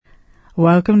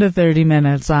Welcome to 30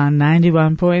 Minutes on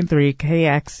 91.3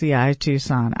 KXCI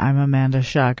Tucson. I'm Amanda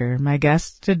Schauger. My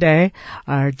guests today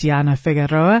are Diana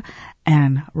Figueroa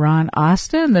and Ron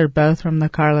Austin. They're both from the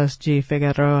Carlos G.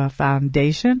 Figueroa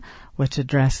Foundation, which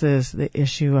addresses the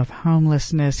issue of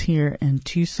homelessness here in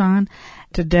Tucson.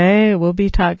 Today, we'll be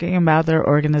talking about their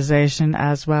organization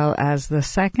as well as the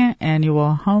second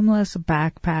annual Homeless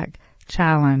Backpack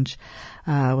Challenge,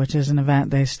 which is an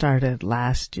event they started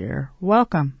last year.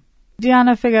 Welcome.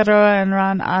 Diana Figueroa and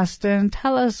Ron Austin,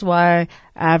 tell us why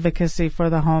advocacy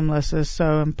for the homeless is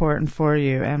so important for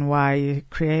you and why you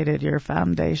created your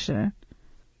foundation.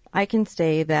 I can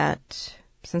say that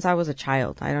since I was a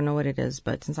child, I don't know what it is,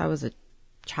 but since I was a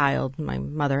child, my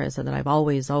mother has said that I've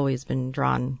always been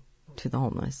drawn to the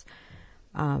homeless.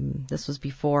 This was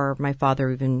before my father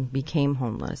even became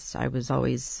homeless. I was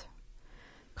always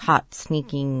caught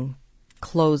sneaking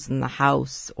clothes in the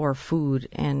house or food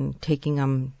and taking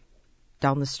them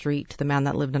down the street to the man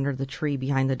that lived under the tree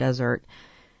behind the desert.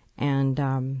 And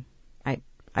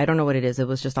I don't know what it is. It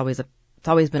was just it's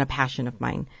always been a passion of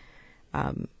mine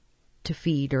to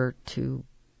feed or to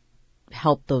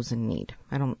help those in need.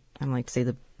 I don't like to say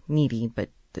the needy, but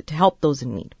to help those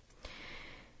in need.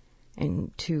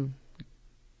 And to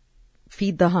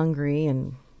feed the hungry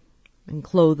and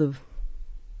clothe the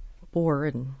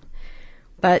poor.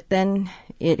 But then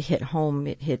it hit home.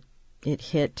 It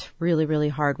hit really, really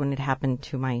hard when it happened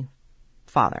to my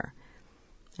father.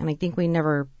 And I think we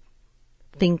never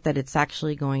think that it's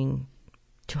actually going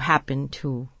to happen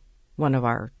to one of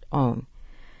our own.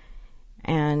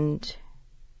 And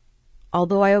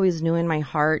although I always knew in my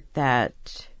heart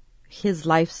that his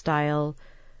lifestyle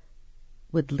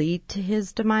would lead to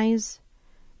his demise,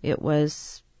 it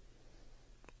was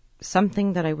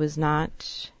something that I was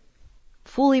not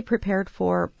fully prepared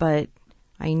for, but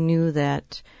I knew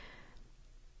that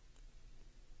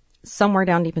somewhere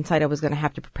down deep inside I was going to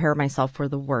have to prepare myself for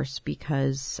the worst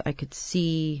because I could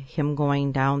see him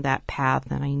going down that path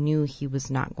and I knew he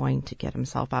was not going to get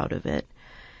himself out of it.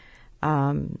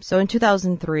 So in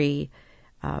 2003,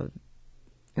 it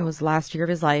was the last year of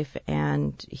his life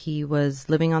and he was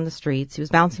living on the streets. He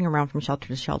was bouncing around from shelter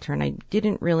to shelter and I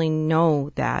didn't really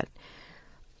know that,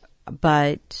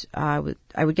 but I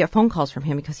would get phone calls from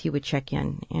him because he would check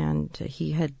in, and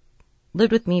he had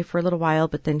lived with me for a little while,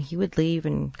 but then he would leave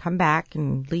and come back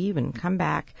and leave and come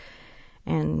back,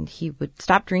 and he would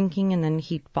stop drinking and then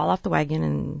he'd fall off the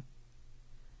wagon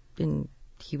and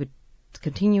he would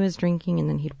continue his drinking and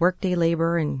then he'd work day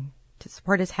labor and to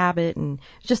support his habit, and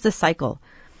just this cycle.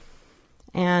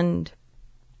 And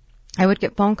I would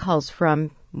get phone calls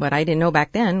from what I didn't know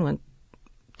back then, with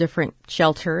different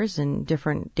shelters and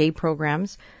different day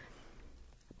programs,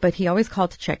 but he always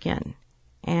called to check in.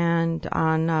 And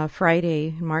on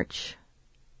Friday, it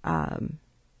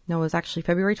was actually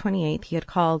February 28th, he had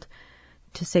called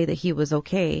to say that he was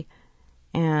okay.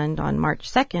 And on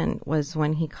March 2nd was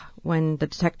when the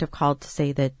detective called to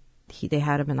say that they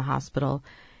had him in the hospital,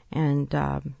 and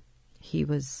they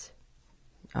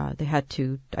had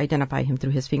to identify him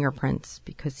through his fingerprints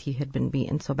because he had been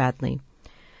beaten so badly.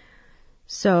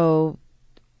 So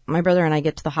my brother and I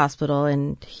get to the hospital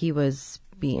and he was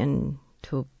beaten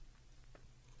to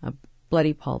a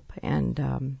bloody pulp,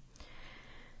 and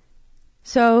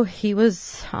so he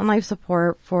was on life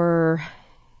support for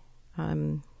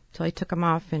till I took him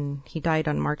off, and he died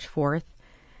on March 4th.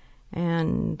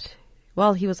 And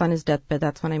while he was on his deathbed,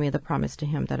 that's when I made the promise to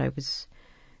him that I was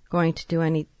going to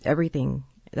do everything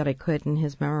that I could in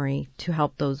his memory to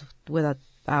help those without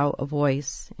a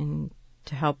voice, and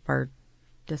to help our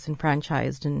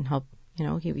disenfranchised, and help,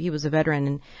 he was a veteran.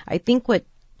 And I think what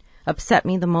upset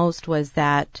me the most was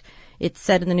that it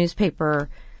said in the newspaper,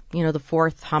 the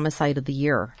fourth homicide of the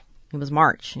year. It was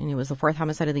March, and it was the fourth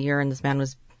homicide of the year, and this man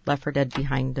was left for dead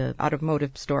behind an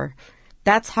automotive store.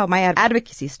 That's how my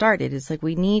advocacy started. It's like,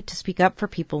 we need to speak up for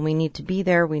people. We need to be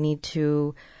there. We need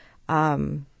to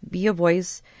be a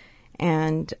voice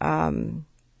and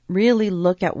really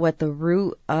look at what the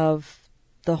root of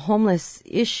the homeless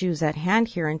issues at hand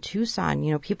here in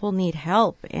Tucson. People need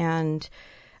help, and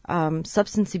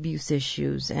substance abuse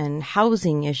issues and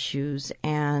housing issues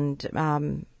and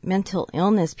mental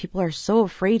illness. People are so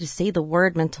afraid to say the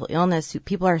word mental illness.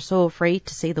 People are so afraid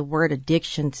to say the word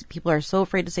addiction. People are so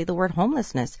afraid to say the word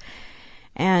homelessness.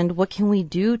 And what can we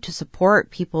do to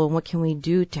support people, and what can we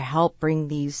do to help bring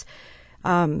these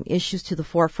issues to the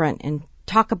forefront and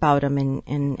talk about them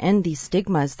and end these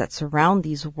stigmas that surround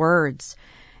these words?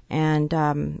 And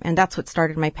that's what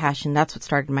started my passion. That's what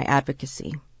started my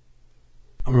advocacy.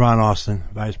 I'm Ron Austin,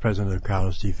 Vice President of the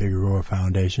Carlos G. Figueroa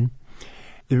Foundation.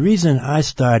 The reason I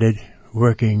started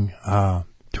working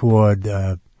toward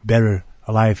better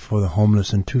life for the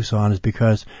homeless in Tucson is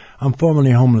because I'm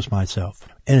formerly homeless myself.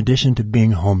 In addition to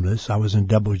being homeless, I was in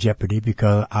double jeopardy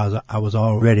because I was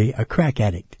already a crack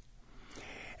addict.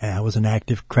 And I was an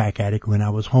active crack addict when I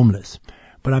was homeless.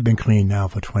 But I've been clean now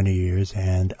for 20 years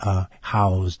and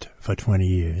housed for 20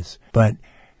 years. But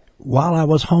while I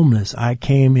was homeless, I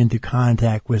came into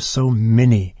contact with so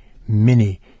many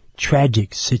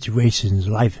tragic situations,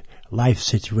 life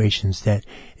situations, that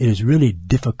it is really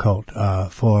difficult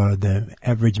for the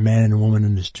average man and woman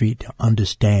in the street to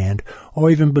understand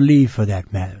or even believe, for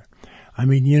that matter. I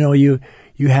mean, you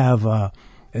have the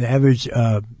average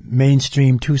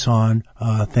mainstream Tucson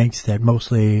thinks that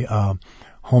mostly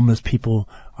homeless people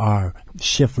are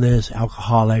shiftless,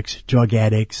 alcoholics, drug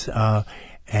addicts,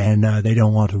 and they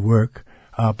don't want to work.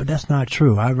 But that's not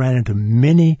true. I ran into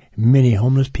many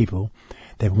homeless people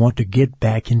that want to get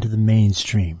back into the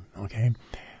mainstream, okay?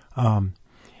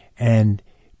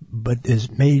 But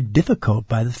it's made difficult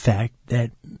by the fact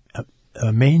that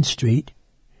Main Street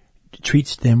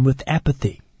treats them with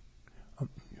apathy.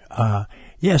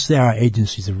 Yes, there are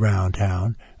agencies around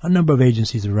town, a number of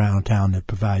agencies around town that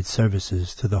provide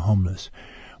services to the homeless.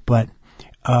 But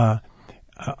a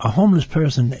homeless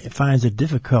person finds it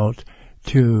difficult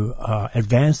to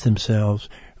advance themselves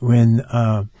when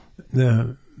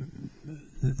the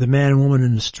man and woman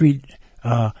in the street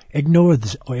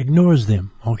ignores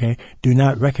them, okay? Do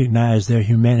not recognize their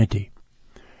humanity.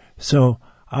 So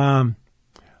I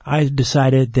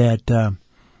decided that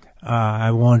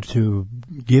I want to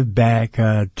give back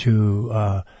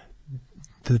to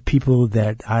the people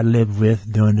that I lived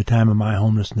with during the time of my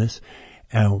homelessness.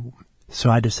 So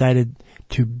I decided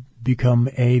to become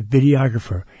a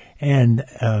videographer, and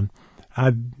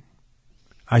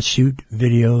I shoot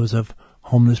videos of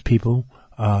homeless people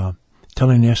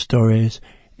telling their stories,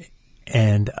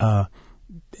 and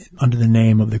under the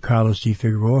name of the Carlos G.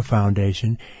 Figueroa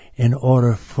Foundation, in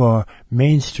order for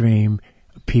mainstream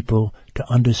people to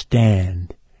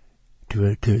understand,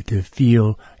 to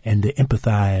feel, and to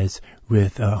empathize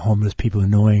with homeless people,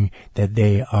 knowing that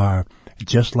they are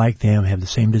just like them, have the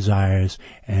same desires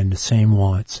and the same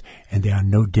wants, and they are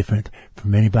no different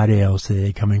from anybody else that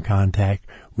they come in contact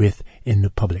with in the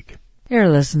public. You're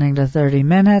listening to 30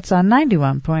 Minutes on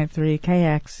 91.3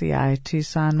 KXCI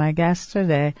Tucson. My guests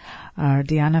today are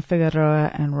Diana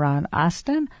Figueroa and Ron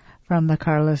Austin from the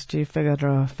Carlos G.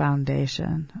 Figueroa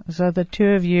Foundation. So the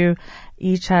two of you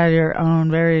each had your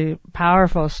own very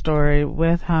powerful story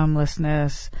with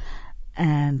homelessness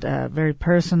and very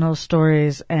personal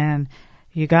stories, and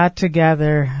you got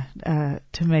together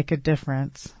to make a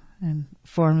difference and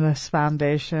form this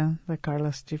foundation, the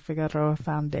Carlos G. Figueroa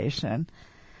Foundation.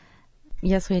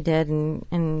 Yes, we did,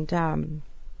 and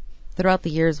throughout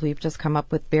the years, we've just come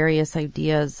up with various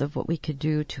ideas of what we could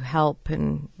do to help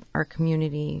in our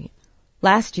community.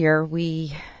 Last year,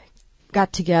 we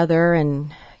got together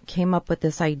and came up with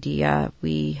this idea.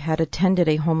 We had attended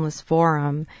a homeless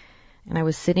forum, and I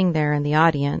was sitting there in the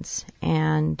audience,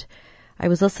 and I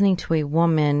was listening to a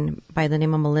woman by the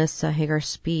name of Melissa Hagar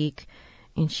speak,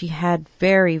 and she had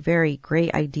very, very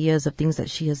great ideas of things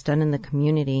that she has done in the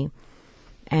community.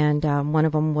 And one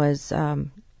of them was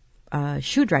a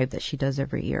shoe drive that she does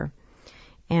every year.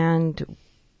 And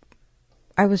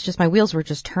my wheels were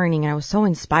just turning. And I was so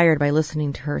inspired by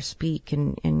listening to her speak.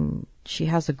 And she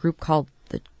has a group called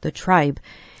the Tribe.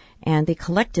 And they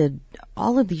collected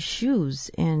all of these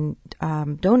shoes and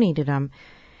donated them.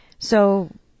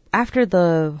 So after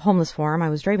the homeless forum, I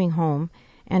was driving home.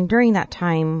 And during that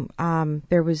time,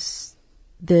 there was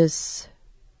this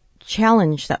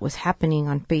challenge that was happening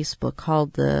on Facebook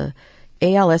called the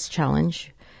ALS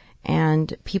Challenge,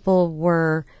 and people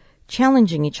were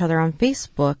challenging each other on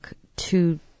Facebook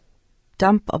to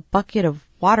dump a bucket of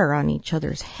water on each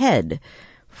other's head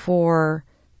for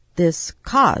this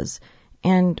cause.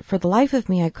 And for the life of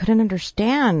me, I couldn't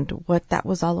understand what that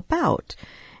was all about.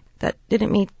 That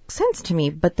didn't make sense to me.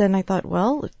 But then I thought,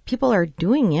 well, if people are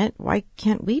doing it, why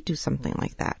can't we do something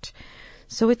like that?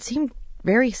 So it seemed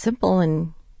very simple,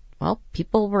 and well,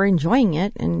 people were enjoying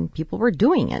it and people were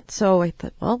doing it. So I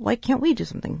thought, well, why can't we do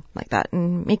something like that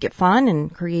and make it fun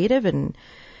and creative? And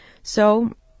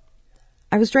so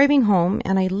I was driving home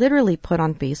and I literally put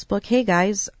on Facebook, hey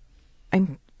guys, I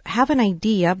have an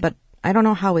idea, but I don't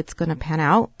know how it's going to pan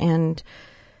out. And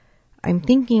I'm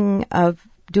thinking of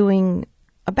doing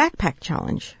a backpack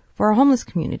challenge for a homeless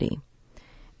community.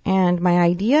 And my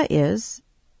idea is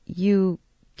you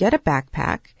get a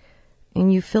backpack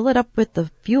and you fill it up with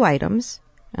a few items,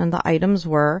 and the items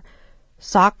were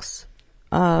socks,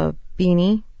 a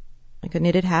beanie, like a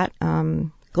knitted hat,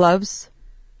 gloves,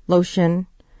 lotion,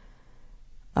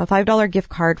 a $5 gift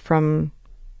card from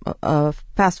a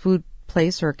fast food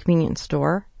place or a convenience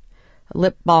store, a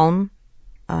lip balm,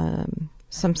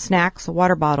 some snacks, a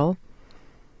water bottle,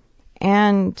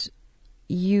 and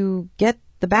you get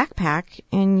the backpack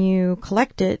and you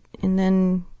collect it, and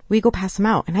then we go pass them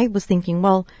out. And I was thinking,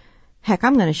 well, heck,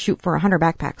 I'm going to shoot for 100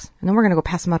 backpacks, and then we're going to go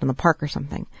pass them out in the park or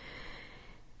something.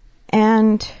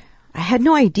 And I had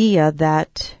no idea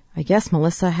that, I guess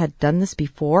Melissa had done this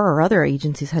before, or other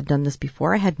agencies had done this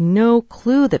before. I had no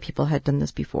clue that people had done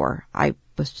this before. I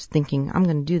was just thinking, I'm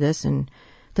going to do this, and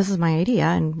this is my idea,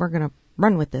 and we're going to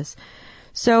run with this.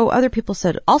 So other people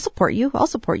said, I'll support you. I'll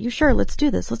support you. Sure, let's do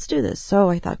this. Let's do this. So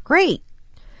I thought, great.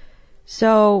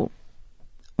 So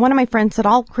one of my friends said,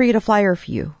 I'll create a flyer for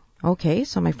you. Okay,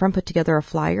 so my friend put together a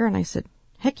flyer, and I said,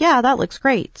 heck yeah, that looks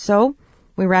great. So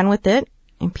we ran with it,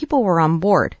 and people were on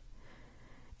board.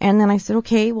 And then I said,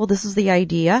 okay, well, this is the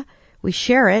idea. We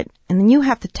share it, and then you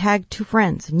have to tag 2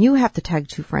 friends, and you have to tag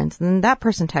 2 friends, and then that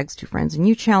person tags 2 friends, and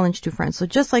you challenge 2 friends. So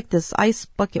just like this ice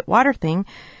bucket water thing,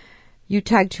 you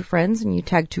tag 2 friends, and you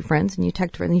tag 2 friends, and you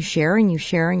tag 2 friends, and you share, and you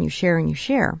share, and you share, and you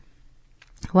share.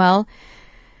 Well,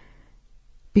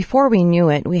 before we knew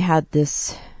it, we had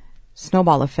this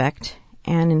snowball effect,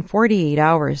 and in 48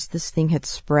 hours, this thing had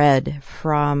spread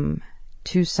from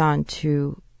Tucson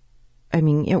to,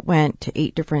 it went to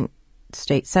 8 different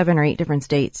states, 7 or 8 different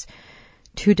states,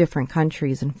 2 different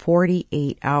countries in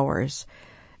 48 hours.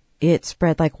 It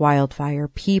spread like wildfire.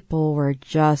 People were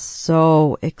just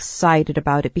so excited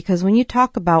about it, because when you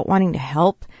talk about wanting to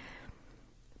help,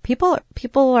 people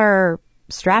are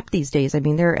strapped these days.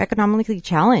 They're economically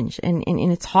challenged, and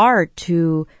it's hard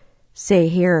to say,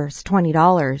 here's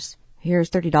 $20, here's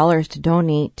 $30 to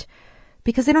donate,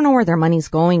 because they don't know where their money's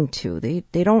going to.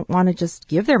 They don't want to just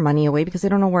give their money away because they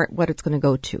don't know what it's going to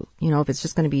go to. If it's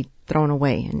just going to be thrown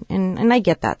away. And I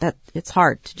get that it's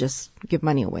hard to just give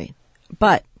money away.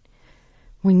 But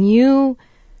when you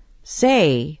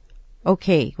say,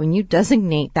 okay, when you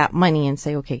designate that money and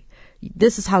say, okay,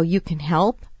 this is how you can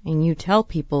help, and you tell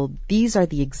people these are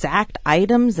the exact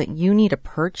items that you need to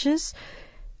purchase.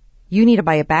 You need to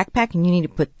buy a backpack, and you need to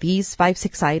put these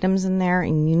 5-6 items in there,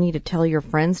 and you need to tell your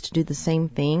friends to do the same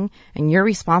thing, and you're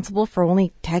responsible for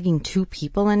only tagging 2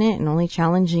 people in it and only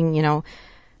challenging,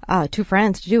 2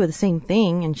 friends to do the same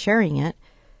thing and sharing it.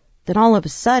 Then all of a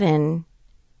sudden,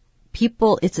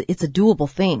 people, it's a doable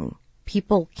thing.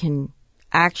 People can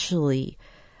actually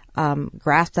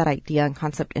grasp that idea and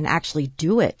concept and actually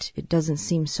do it. It doesn't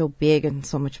seem so big and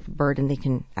so much of a burden. They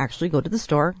can actually go to the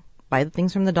store, buy the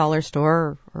things from the dollar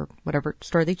store or whatever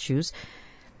store they choose,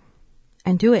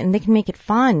 and do it. And they can make it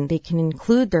fun. They can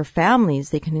include their families.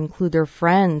 They can include their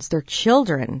friends, their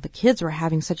children. The kids were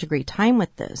having such a great time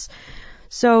with this.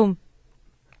 So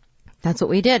that's what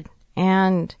we did.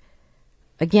 And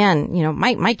again,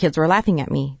 my kids were laughing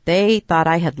at me. They thought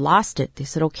I had lost it. They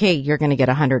said, okay, you're going to get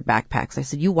 100 backpacks. I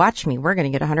said, you watch me. We're going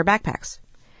to get 100 backpacks.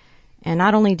 And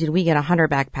not only did we get 100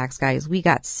 backpacks, guys, we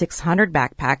got 600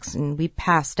 backpacks, and we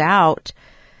passed out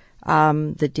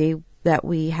the day that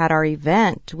we had our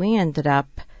event. We ended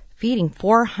up feeding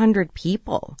 400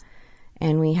 people,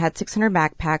 and we had 600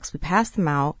 backpacks. We passed them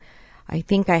out. I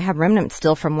think I have remnants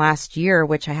still from last year,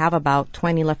 which I have about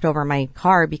 20 left over in my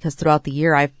car, because throughout the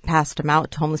year I've passed them out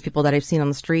to homeless people that I've seen on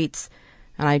the streets,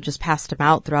 and I just passed them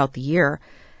out throughout the year.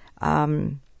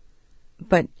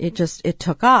 But it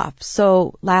took off.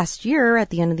 So last year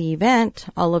at the end of the event,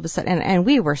 all of a sudden, and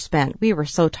we were spent. We were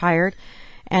so tired.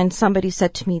 And somebody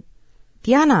said to me,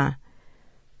 Diana,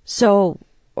 so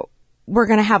we're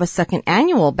going to have a second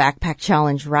annual backpack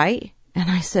challenge, right? And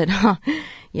I said,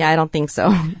 yeah, I don't think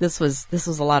so. This was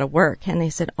a lot of work. And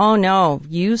they said, oh no,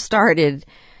 you started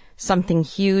something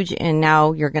huge, and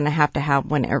now you're going to have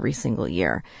one every single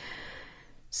year.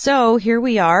 So here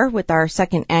we are with our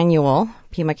second annual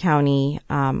Pima County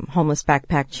Homeless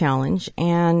Backpack Challenge,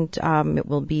 and it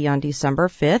will be on December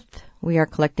 5th. We are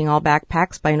collecting all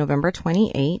backpacks by November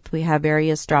 28th. We have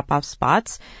various drop-off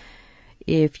spots.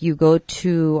 If you go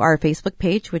to our Facebook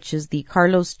page, which is the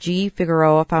Carlos G.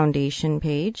 Figueroa Foundation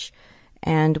page,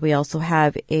 and we also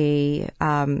have a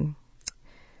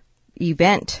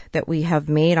event that we have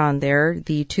made on there,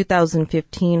 the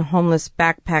 2015 Homeless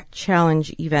Backpack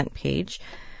Challenge event page.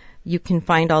 You can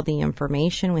find all the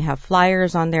information. We have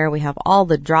flyers on there. We have all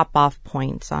the drop-off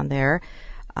points on there.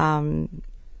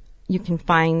 You can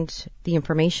find the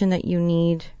information that you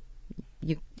need.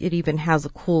 It even has a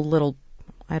cool little,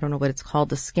 I don't know what it's called,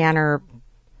 the scanner.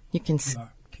 You can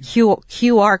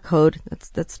QR code.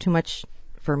 That's too much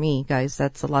for me, guys.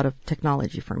 That's a lot of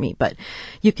technology for me. But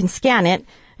you can scan it,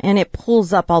 and it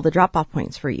pulls up all the drop-off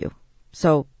points for you.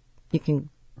 So you can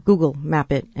Google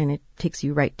map it, and it takes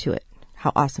you right to it.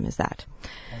 How awesome is that?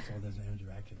 Also, there's an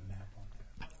interactive map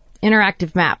on there.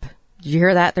 Interactive map. Did you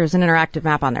hear that? There's an interactive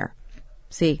map on there.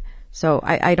 See? So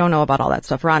I don't know about all that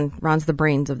stuff. Ron's the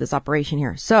brains of this operation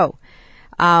here. So,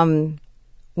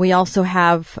 we also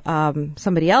have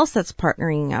somebody else that's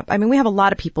partnering up. I mean, we have a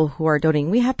lot of people who are donating.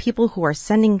 We have people who are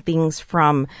sending things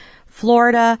from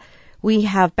Florida. We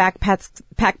have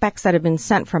backpacks that have been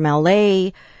sent from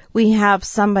LA. We have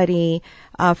somebody,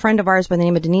 a friend of ours by the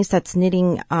name of Denise, that's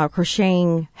knitting,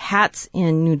 crocheting hats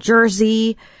in New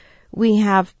Jersey. We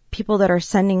have people that are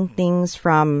sending things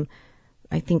from,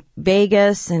 I think,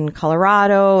 Vegas and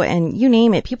Colorado, and you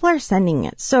name it. People are sending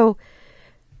it. So,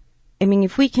 I mean,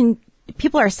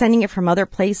 people are sending it from other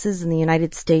places in the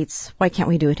United States. Why can't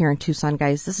we do it here in Tucson,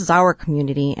 guys? This is our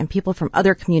community, and people from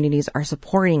other communities are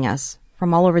supporting us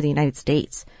from all over the United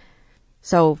States.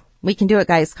 So we can do it,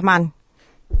 guys. Come on.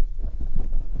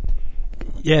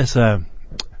 Yes,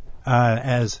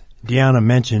 as Deanna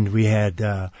mentioned, we had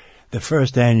the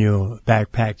first annual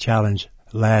Backpack Challenge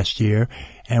last year,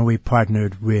 and we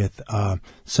partnered with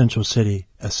Central City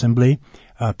Assembly,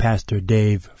 Pastor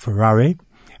Dave Ferrari,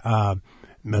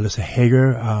 Melissa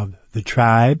Hager of the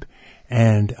Tribe,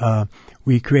 and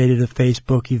we created a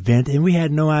Facebook event, and we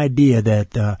had no idea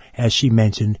that, as she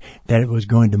mentioned, that it was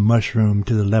going to mushroom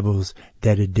to the levels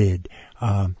that it did.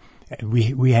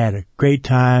 We had a great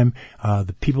time.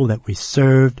 The people that we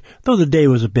served, though the day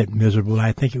was a bit miserable,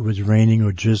 I think it was raining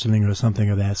or drizzling or something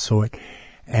of that sort.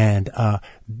 And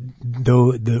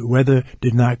though the weather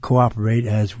did not cooperate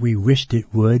as we wished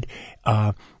it would,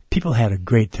 people had a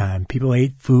great time. People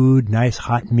ate food, nice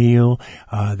hot meal.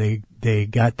 They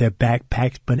got their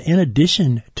backpacks. But in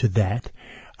addition to that,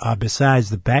 besides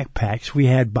the backpacks, we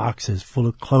had boxes full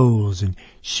of clothes and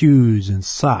shoes and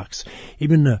socks.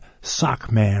 Even the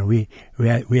sock man,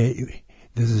 there's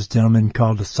this gentleman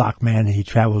called the sock man, and he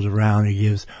travels around and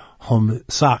gives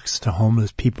socks to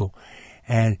homeless people.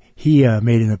 And he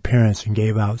made an appearance and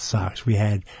gave out socks. We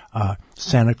had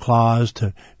Santa Claus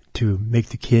to make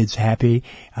the kids happy.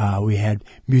 We had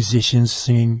musicians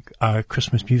singing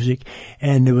Christmas music,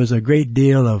 and there was a great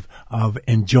deal of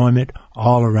enjoyment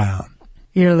all around.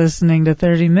 You're listening to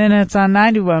 30 Minutes on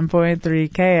 91.3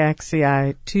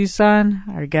 KXCI Tucson.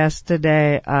 Our guests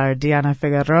today are Deanna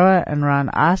Figueroa and Ron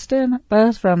Austin,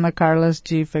 both from the Carlos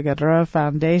G. Figueroa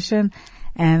Foundation,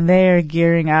 and they are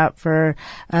gearing up for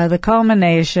the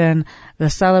culmination, the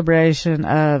celebration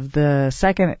of the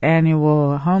second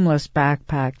annual Homeless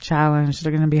Backpack Challenge.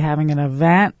 They're going to be having an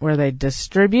event where they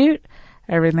distribute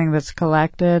everything that's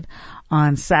collected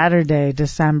on Saturday,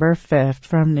 December 5th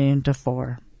from noon to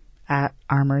 4 at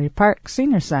Armory Park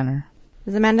Senior Center.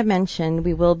 As Amanda mentioned,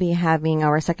 we will be having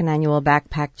our second annual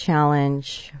Backpack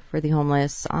Challenge for the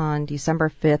homeless on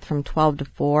December 5th from 12 to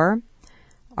 4.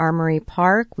 Armory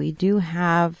Park. We do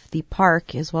have the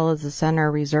park as well as the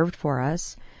center reserved for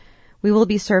us. We will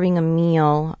be serving a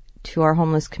meal to our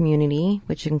homeless community,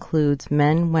 which includes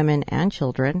men, women, and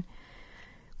children.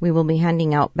 We will be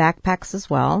handing out backpacks as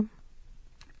well.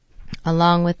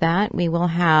 Along with that, we will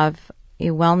have a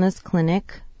wellness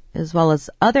clinic as well as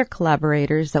other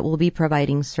collaborators that will be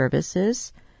providing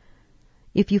services.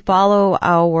 If you follow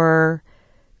our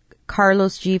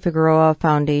Carlos G. Figueroa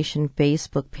Foundation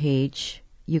Facebook page,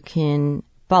 you can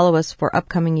follow us for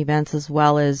upcoming events as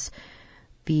well as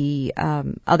the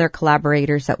other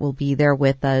collaborators that will be there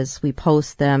with us. We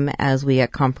post them as we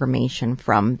get confirmation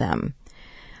from them.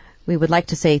 We would like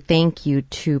to say thank you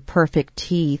to Perfect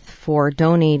Teeth for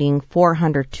donating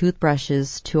 400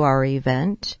 toothbrushes to our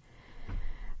event.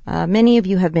 Many of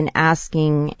you have been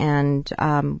asking, and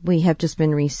we have just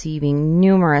been receiving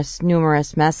numerous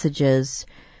messages,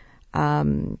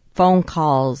 phone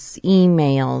calls,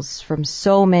 emails from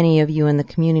so many of you in the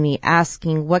community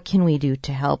asking, what can we do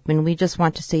to help? And we just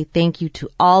want to say thank you to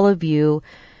all of you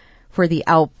for the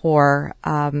outpour.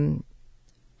 And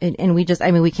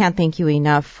we can't thank you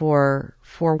enough for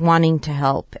wanting to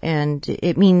help. And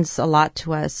it means a lot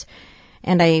to us.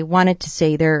 And I wanted to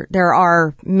say there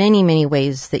are many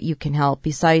ways that you can help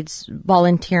besides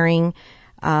volunteering.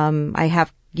 I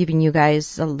have given you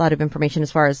guys a lot of information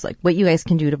as far as like what you guys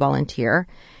can do to volunteer,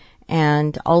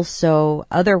 and also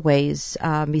other ways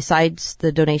besides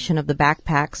the donation of the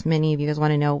backpacks. Many of you guys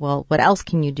want to know, well, what else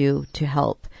can you do to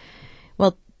help?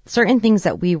 Well, certain things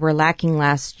that we were lacking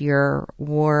last year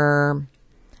were,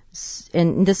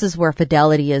 and this is where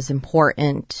fidelity is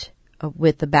important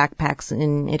with the backpacks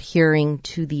and adhering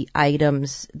to the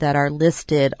items that are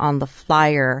listed on the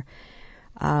flyer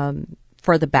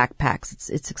for the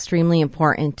backpacks. It's extremely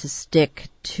important to stick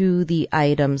to the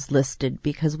items listed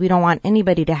because we don't want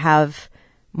anybody to have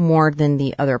more than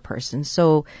the other person.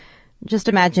 So just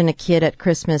imagine a kid at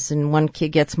Christmas and one kid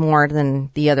gets more than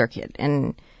the other kid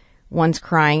and one's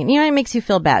crying. You know, it makes you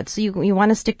feel bad. So you want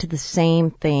to stick to the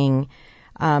same thing.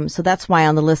 So that's why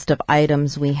on the list of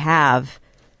items we have,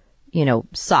 you know,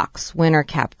 socks, winter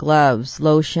cap, gloves,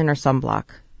 lotion or sunblock,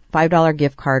 $5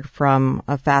 gift card from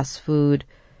a fast food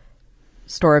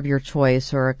store of your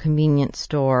choice or a convenience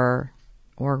store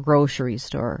or a grocery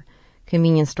store.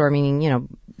 Convenience store meaning, you know,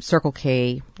 Circle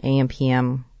K, AM,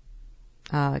 PM,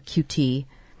 QT,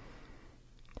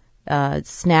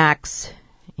 snacks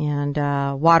and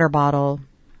water bottle.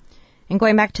 And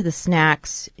going back to the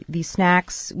snacks, these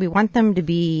snacks, we want them to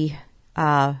be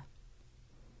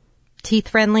teeth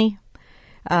friendly.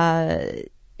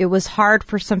 It was hard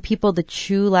for some people to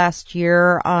chew last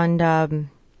year on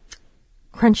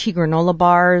crunchy granola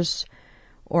bars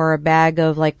or a bag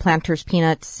of like Planters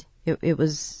peanuts. It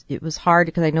was hard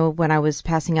because I know when I was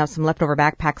passing out some leftover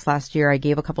backpacks last year, I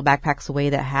gave a couple backpacks away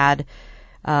that had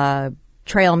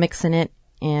trail mix in it,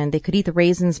 and they could eat the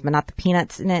raisins but not the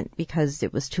peanuts in it because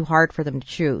it was too hard for them to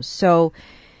chew. So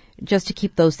just to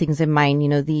keep those things in mind, you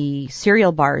know, the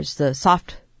cereal bars, the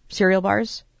soft cereal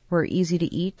bars were easy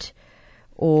to eat,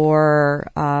 or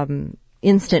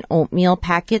instant oatmeal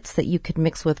packets that you could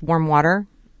mix with warm water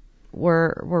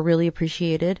were really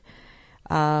appreciated.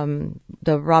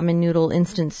 The ramen noodle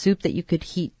instant soup that you could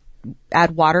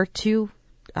add water to,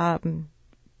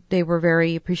 they were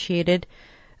very appreciated.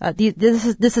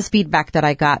 This is feedback that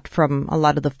I got from a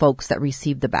lot of the folks that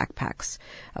received the backpacks.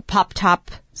 Pop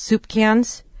top soup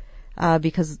cans,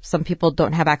 because some people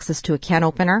don't have access to a can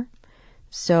opener.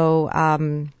 So,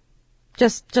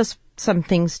 just some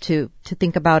things to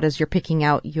think about as you're picking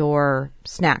out your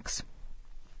snacks.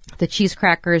 The cheese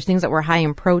crackers, things that were high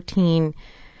in protein,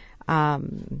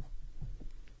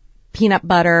 peanut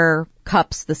butter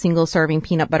cups, the single serving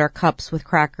peanut butter cups with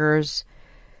crackers,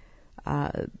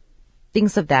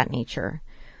 things of that nature.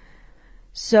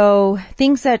 So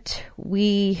things that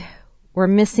we were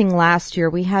missing last year,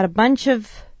 we had a bunch of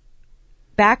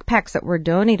backpacks that were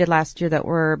donated last year that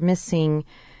were missing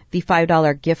the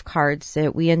 $5 gift cards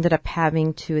that we ended up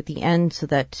having to at the end so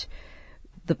that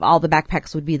all the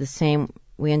backpacks would be the same.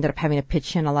 We ended up having to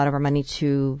pitch in a lot of our money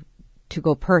to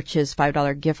go purchase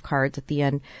 $5 gift cards at the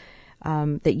end.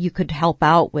 That you could help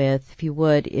out with, if you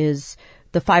would, is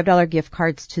the $5 gift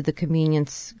cards to the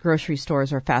convenience grocery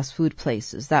stores or fast food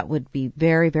places. That would be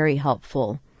very, very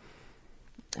helpful.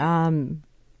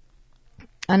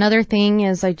 Another thing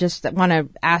is I just want to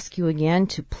ask you again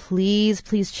to please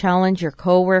challenge your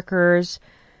coworkers,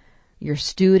 your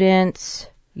students,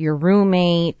 your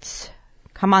roommates.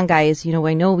 Come on, guys. You know,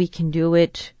 I know we can do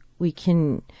it. We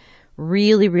can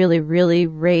really, really, really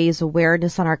raise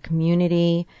awareness on our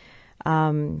community.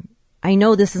 I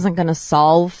know this isn't going to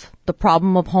solve the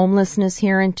problem of homelessness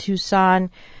here in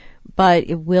Tucson, but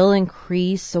it will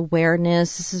increase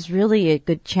awareness. This is really a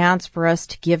good chance for us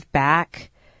to give back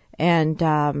and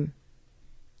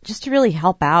just to really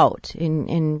help out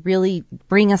and really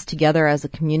bring us together as a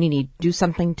community, do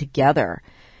something together.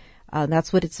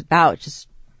 That's what it's about, just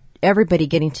everybody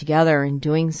getting together and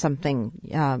doing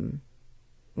something.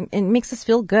 It makes us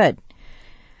feel good.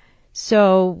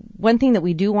 So one thing that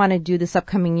we do want to do this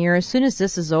upcoming year, as soon as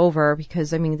this is over,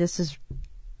 because I mean, this is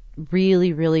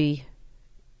really, really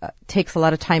takes a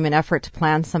lot of time and effort to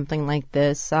plan something like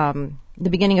this. The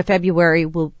beginning of February,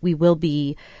 we will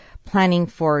be planning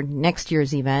for next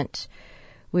year's event.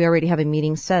 We already have a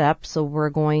meeting set up, so we're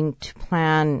going to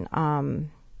plan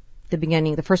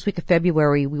the first week of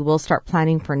February. We will start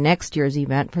planning for next year's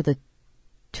event for the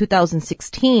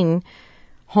 2016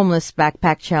 Homeless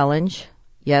Backpack Challenge.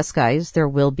 Yes, guys, there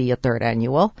will be a third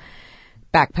annual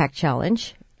backpack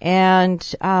challenge. And,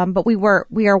 but we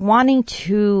are wanting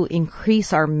to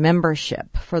increase our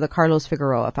membership for the Carlos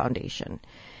Figueroa Foundation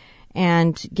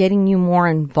and getting you more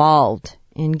involved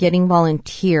in getting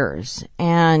volunteers.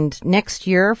 And next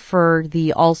year for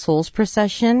the All Souls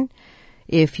procession,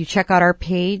 if you check out our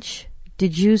page,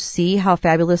 did you see how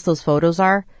fabulous those photos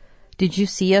are? Did you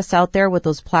see us out there with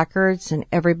those placards and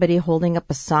everybody holding up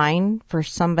a sign for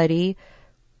somebody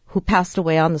who passed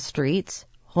away on the streets,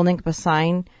 holding up a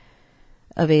sign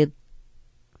of a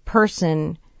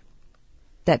person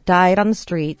that died on the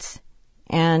streets,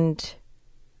 and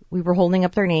we were holding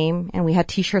up their name, and we had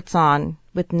T-shirts on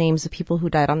with names of people who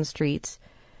died on the streets,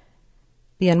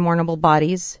 the unmournable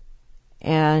bodies,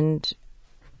 and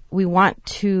we want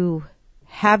to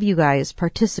have you guys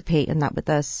participate in that with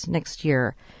us next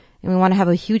year. And we want to have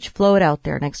a huge float out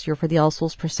there next year for the All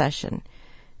Souls procession.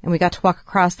 And we got to walk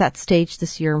across that stage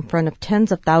this year in front of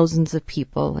tens of thousands of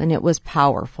people, and it was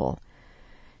powerful.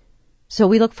 So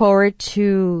we look forward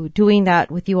to doing that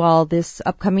with you all this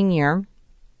upcoming year.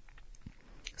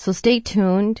 So stay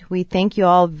tuned. We thank you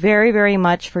all very, very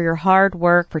much for your hard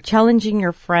work, for challenging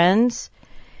your friends,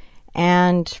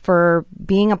 and for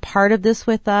being a part of this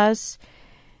with us.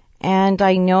 And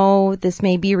I know this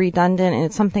may be redundant, and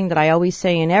it's something that I always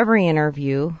say in every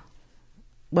interview,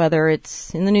 whether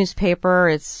it's in the newspaper,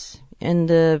 it's in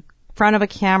the front of a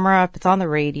camera, if it's on the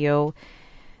radio,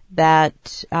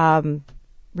 that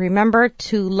remember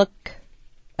to look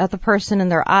at the person in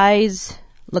their eyes,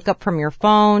 look up from your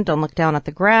phone, don't look down at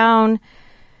the ground,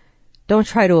 don't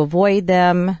try to avoid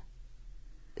them.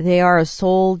 They are a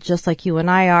soul just like you and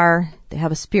I are. They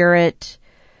have a spirit.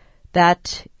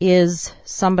 That is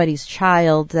somebody's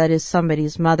child. That is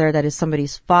somebody's mother. That is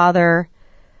somebody's father.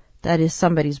 That is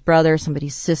somebody's brother,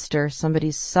 somebody's sister,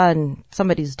 somebody's son,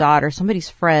 somebody's daughter, somebody's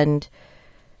friend.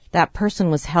 That person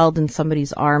was held in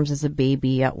somebody's arms as a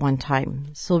baby at one time.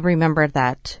 So remember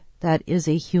that. That is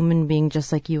a human being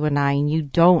just like you and I, and you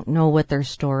don't know what their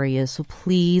story is. So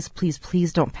please, please,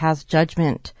 please don't pass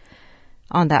judgment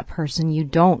on that person. You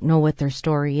don't know what their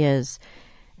story is.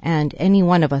 And any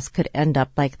one of us could end up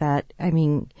like that. I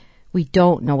mean, we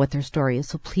don't know what their story is.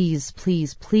 So please,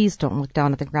 please, please don't look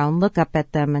down at the ground. Look up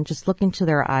at them and just look into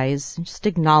their eyes and just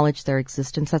acknowledge their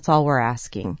existence. That's all we're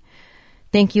asking.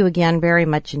 Thank you again very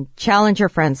much, and challenge your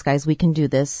friends, guys. We can do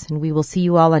this, and we will see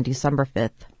you all on December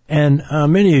 5th. And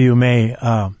many of you may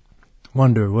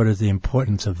wonder what is the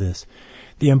importance of this.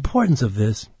 The importance of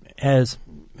this,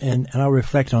 and I'll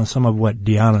reflect on some of what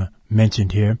Deanna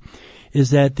mentioned here, is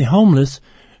that the homeless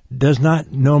does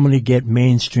not normally get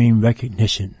mainstream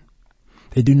recognition.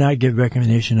 They do not get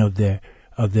recognition of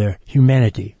their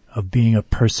humanity, of being a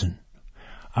person.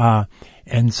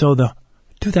 And so the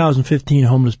 2015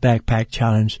 Homeless Backpack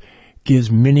Challenge gives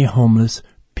many homeless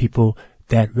people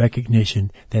that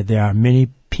recognition that there are many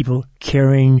people,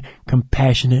 caring,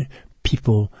 compassionate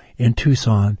people in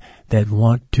Tucson that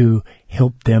want to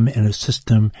help them and assist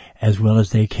them as well as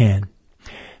they can.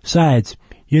 Besides,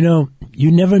 you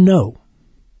never know.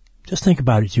 Just think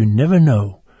about it. You never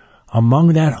know.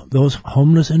 Among those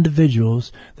homeless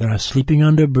individuals that are sleeping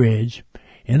under a bridge,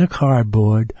 in a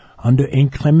cardboard, under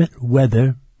inclement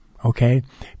weather, okay,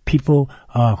 people,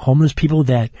 homeless people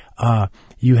that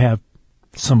you have,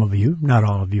 some of you, not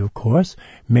all of you, of course,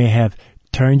 may have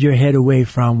turned your head away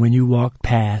from when you walked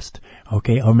past,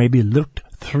 okay, or maybe looked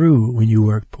through when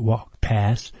you walked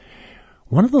past.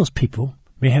 One of those people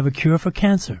may have a cure for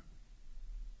cancer.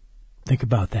 Think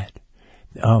about that.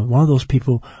 One of those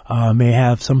people may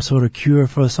have some sort of cure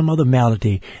for some other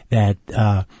malady that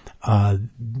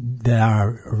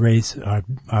our race,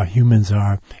 our humans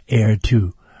are heir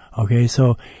to. Okay,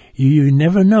 so you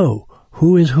never know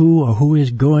who is who or who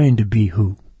is going to be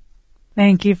who.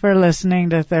 Thank you for listening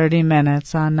to 30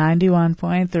 Minutes on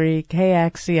 91.3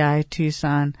 KXCI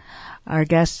Tucson. Our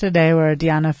guests today were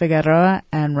Diana Figueroa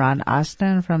and Ron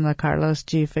Austin from the Carlos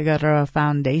G. Figueroa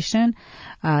Foundation.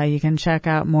 You can check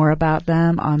out more about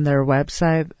them on their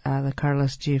website, the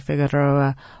Carlos G.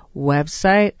 Figueroa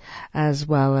website, as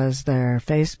well as their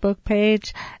Facebook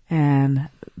page and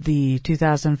the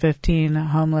 2015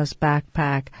 Homeless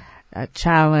Backpack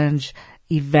Challenge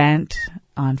event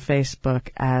on Facebook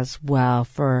as well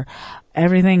for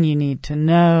everything you need to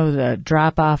know, the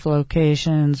drop-off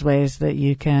locations, ways that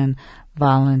you can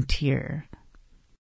volunteer.